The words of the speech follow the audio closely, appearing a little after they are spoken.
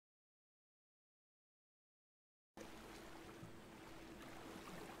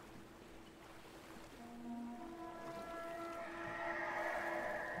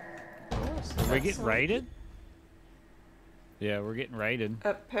we getting raided? Yeah, we're getting raided.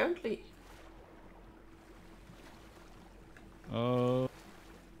 Apparently. Oh.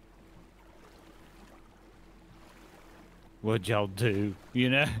 What'd y'all do? You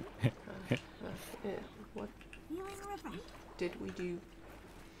know? Yeah, what did we do?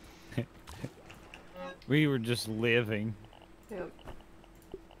 We were just living. Yep.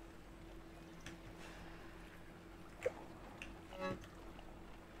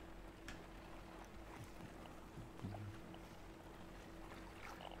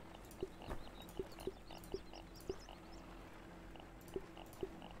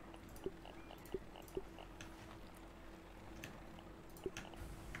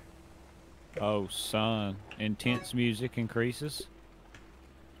 Oh, son. Intense music increases.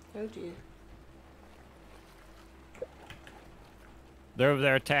 Oh dear. They're over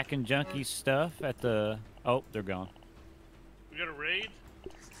there attacking Junkie's stuff at the... Oh, they're gone. We got a raid?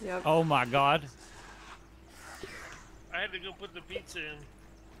 Yep. Oh my god. I had to go put the pizza in.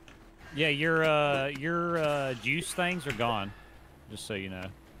 Yeah, your juice things are gone. Just so you know.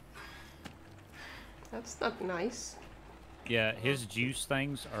 That's not nice. Yeah, his juice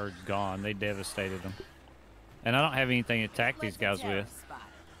things are gone. They devastated him. And I don't have anything to attack these guys with.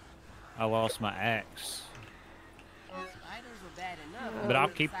 I lost my axe. But I'll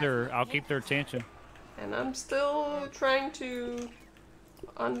keep their attention. And I'm still trying to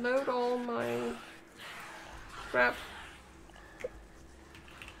unload all my crap.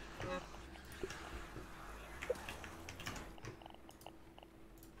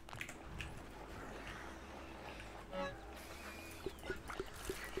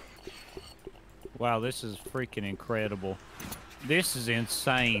 Wow, this is freaking incredible. This is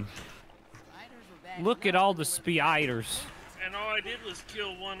insane. Look at all the spiders. And all I did was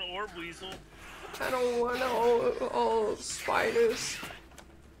kill one orb weasel. I don't want all spiders.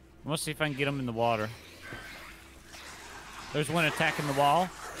 Let's see if I can get them in the water. There's one attacking the wall.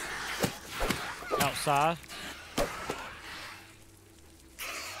 Outside.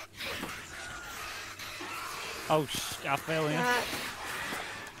 Oh, I fell in.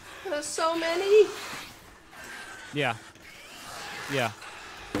 There's so many. Yeah. Yeah.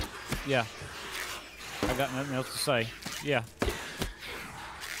 Yeah. I got nothing else to say. Yeah.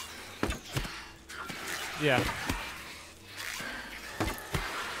 Yeah.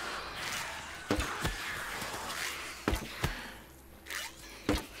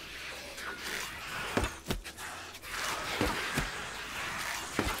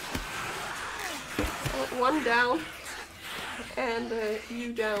 One down. And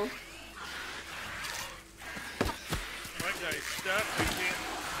you down. My guy's stuck. I can't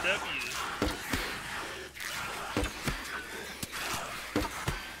W.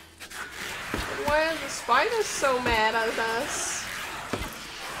 Why are the spiders so mad at us?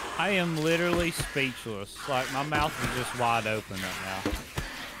 I am literally speechless. Like, my mouth is just wide open right now.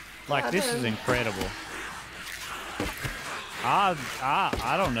 Like, this is incredible. I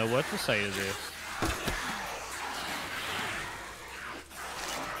don't know what to say to this.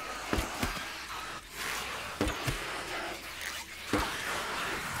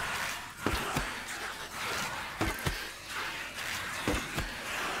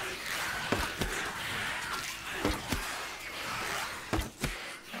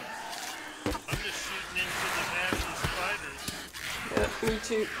 Me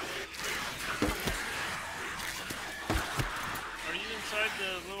too. Are you inside the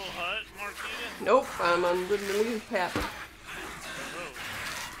little hut, Marquita? Nope, I'm on the lily pad. Oh.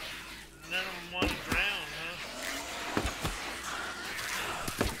 None of them want to drown, huh?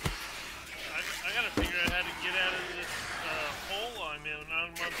 I gotta figure out how to get out of this hole I'm in.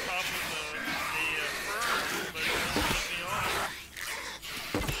 I'm on top of a fern, but it won't let me off.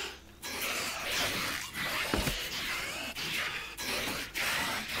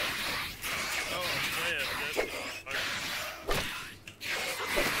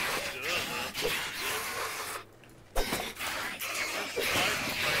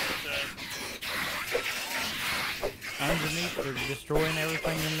 Underneath, they're destroying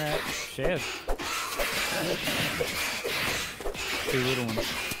everything in that shed. Two little ones.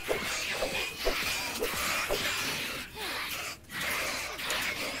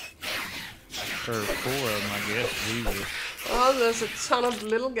 Or 4 of them, I guess. Jesus. Oh, there's a ton of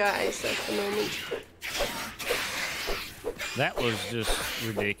little guys at the moment. That was just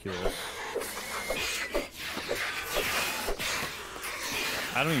ridiculous.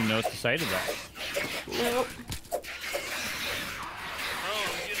 I don't even know what to say to that. Nope.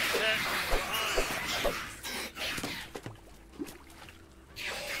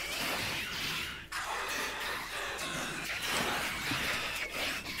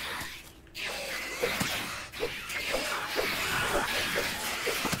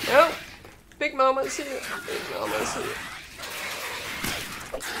 Oh, Big Mama's here. Big Mama's here.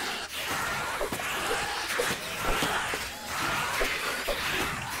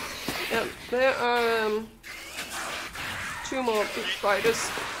 Yep, there are 2 more big spiders.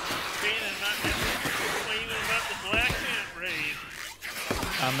 Being not complaining about the black ant raid.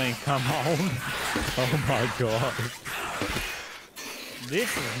 I mean, come on. Oh my god. This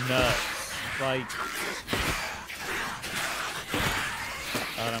is nuts. Like,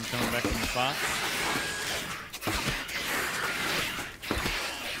 alright, I'm coming back in the spot.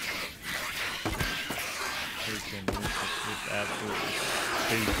 Freaking, this is just absolutely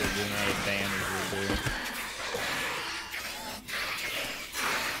stupid the amount of damage we're doing.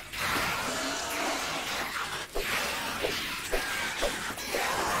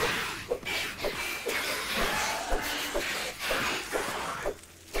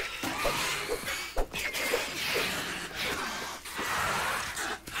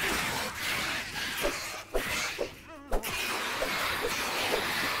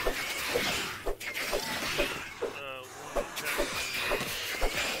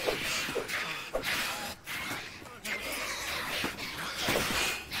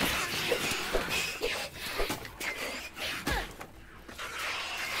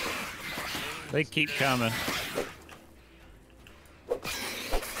 They keep coming.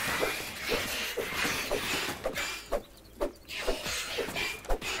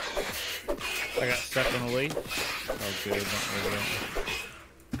 I got stuck on a leaf. Oh good, don't worry about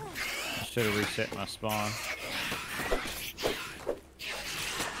it. I should have reset my spawn.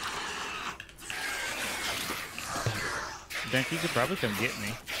 Dunk, you could probably come get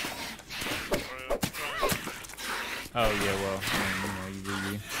me. Oh yeah, well, I mean, you know, you do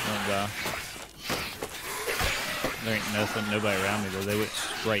you. Don't die. There ain't nothing, nobody around me though. They went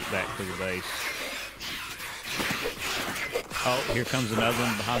straight back to the base. Oh, here comes another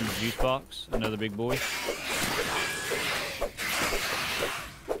one behind the juice box. Another big boy.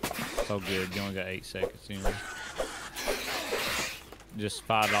 It's all good. You only got 8 seconds anyway. Just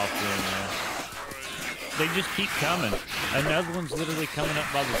fight off them, man. They just keep coming. Another one's literally coming up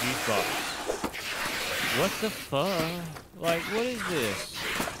by the juice box. What the fuck? Like, what is this?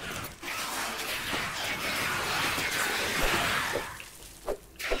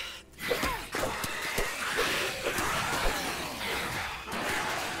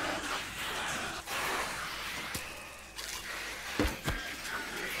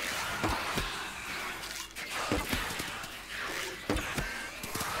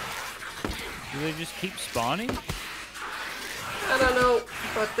 Do they just keep spawning? I don't know,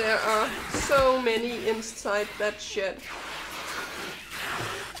 but there are so many inside that shed.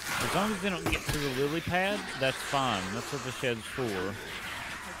 As long as they don't get to the lily pad, that's fine. That's what the shed's for.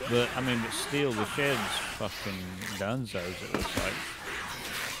 But, I mean, but still, the shed's fucking dunzos, it looks like.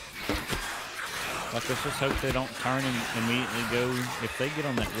 Like, let's just hope they don't turn and immediately go, if they get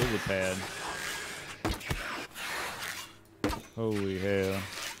on that lily pad. Holy hell.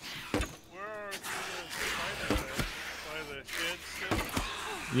 Where are the spiders at? By the shed still?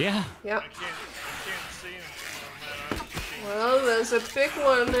 Yeah. Yeah. I can't see them on that. Well, there's a big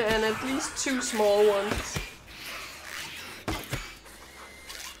one and at least 2 small ones.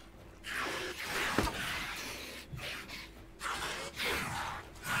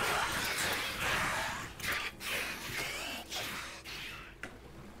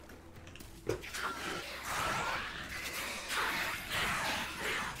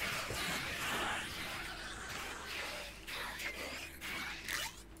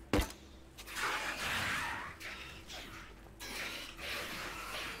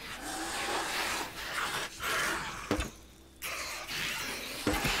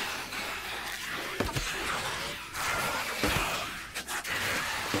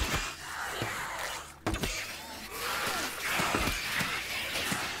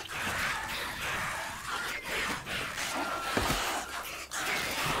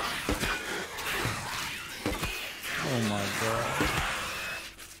 Oh my god.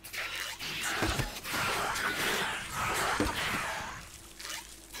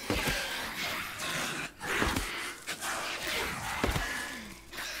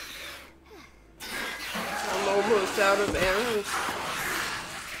 I'm almost out of arrows.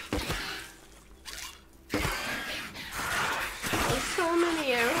 There's so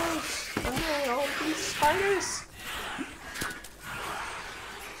many arrows under all these spiders.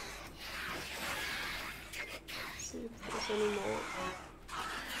 See if there's any more.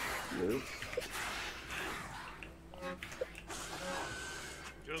 Nope.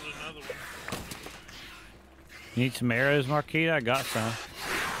 Goes another one. You need some arrows, Marquita? I got some.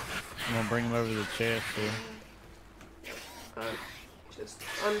 I'm gonna bring them over to the chest here. Just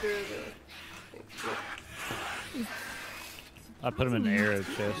under the thing. Look. I put them in the arrow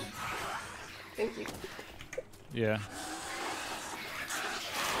chest. Thank you. Yeah.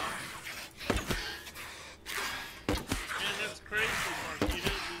 Man, that's crazy,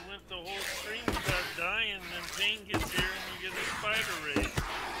 Marquita. We went the whole stream without dying, and then Jane gets here and you get a spider raid.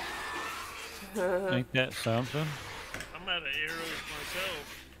 Ain't that something? I'm out of arrows myself.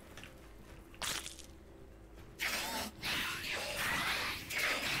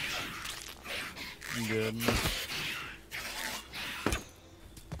 Goodness.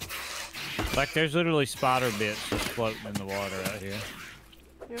 Like there's literally spider bits just floating in the water out here.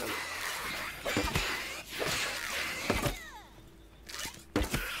 Yep.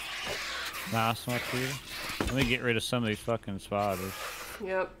 Nice one, Peter. Let me get rid of some of these fucking spiders.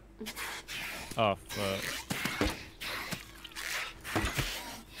 Yep. Oh fuck.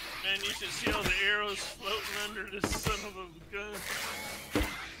 Man, you should see all the arrows floating under this son of a gun.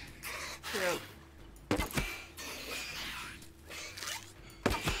 Yep.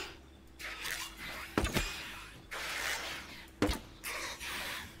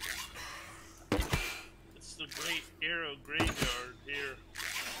 It's the great arrow graveyard here.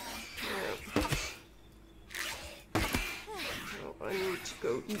 Yep. Oh, I need to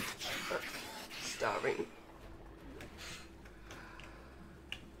go eat. Starving.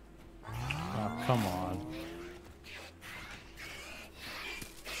 Oh, come on.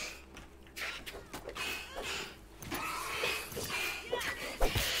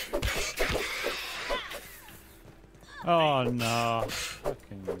 Oh no.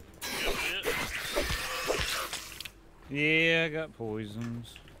 Fucking. Yeah, I got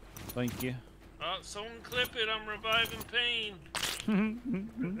poisons. Thank you. Oh, someone clip it, I'm reviving pain.